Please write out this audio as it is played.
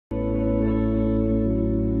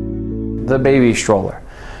the baby stroller.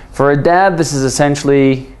 For a dad, this is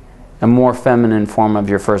essentially a more feminine form of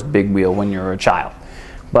your first big wheel when you're a child.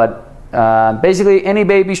 But basically, any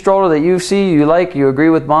baby stroller that you see, you like, you agree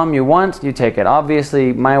with mom, you want, you take it.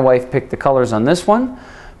 Obviously, my wife picked the colors on this one,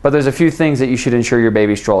 but there's a few things that you should ensure your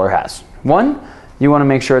baby stroller has. One, you want to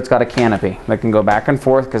make sure it's got a canopy that can go back and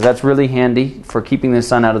forth, because that's really handy for keeping the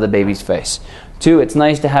sun out of the baby's face. Two, it's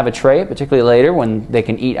nice to have a tray, particularly later when they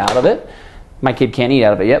can eat out of it. My kid can't eat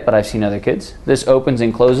out of it yet, but I've seen other kids. This opens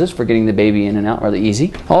and closes for getting the baby in and out really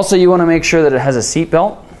easy. Also, you want to make sure that it has a seat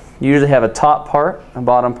belt. You usually have a top part, a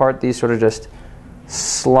bottom part. These sort of just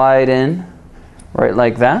slide in right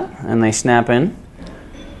like that, and they snap in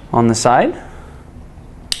on the side.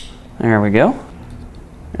 There we go.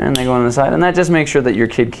 And they go on the side, and that just makes sure that your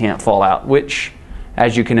kid can't fall out, which,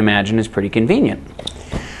 as you can imagine, is pretty convenient.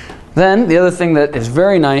 Then, the other thing that is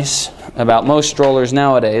very nice about most strollers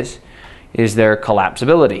nowadays is their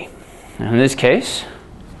collapsibility. In this case,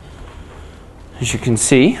 as you can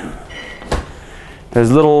see, there's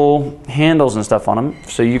little handles and stuff on them,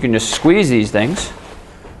 so you can just squeeze these things,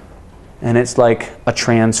 and it's like a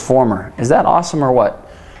transformer. Is that awesome or what?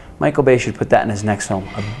 Michael Bay should put that in his next film,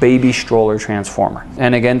 a baby stroller transformer.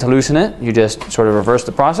 And again, to loosen it, you just sort of reverse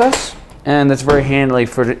the process, and that's very handy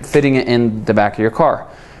for fitting it in the back of your car.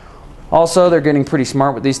 Also, they're getting pretty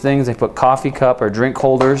smart with these things. They put coffee cup or drink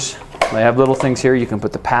holders. They have little things here. You can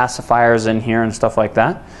put the pacifiers in here and stuff like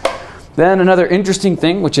that. Then another interesting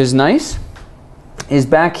thing, which is nice, is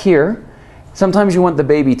back here. Sometimes you want the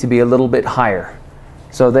baby to be a little bit higher.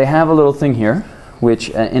 So they have a little thing here which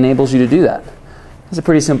enables you to do that. It's a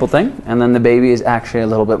pretty simple thing, and then the baby is actually a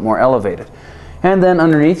little bit more elevated. And then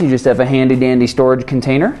underneath you just have a handy dandy storage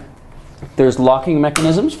container. There's locking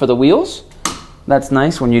mechanisms for the wheels. That's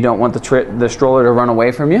nice when you don't want the stroller to run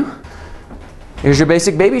away from you. Here's your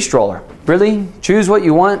basic baby stroller. Really, choose what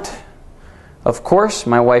you want. Of course,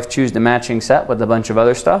 my wife chose the matching set with a bunch of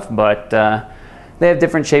other stuff, but they have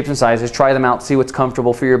different shapes and sizes. Try them out, see what's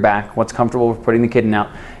comfortable for your back, what's comfortable with putting the kid in and out,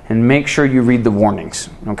 and make sure you read the warnings.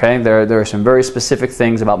 Okay? There are some very specific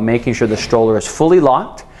things about making sure the stroller is fully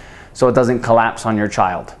locked so it doesn't collapse on your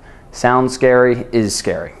child. Sounds scary, is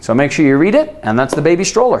scary. So make sure you read it, and that's the baby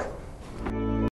stroller.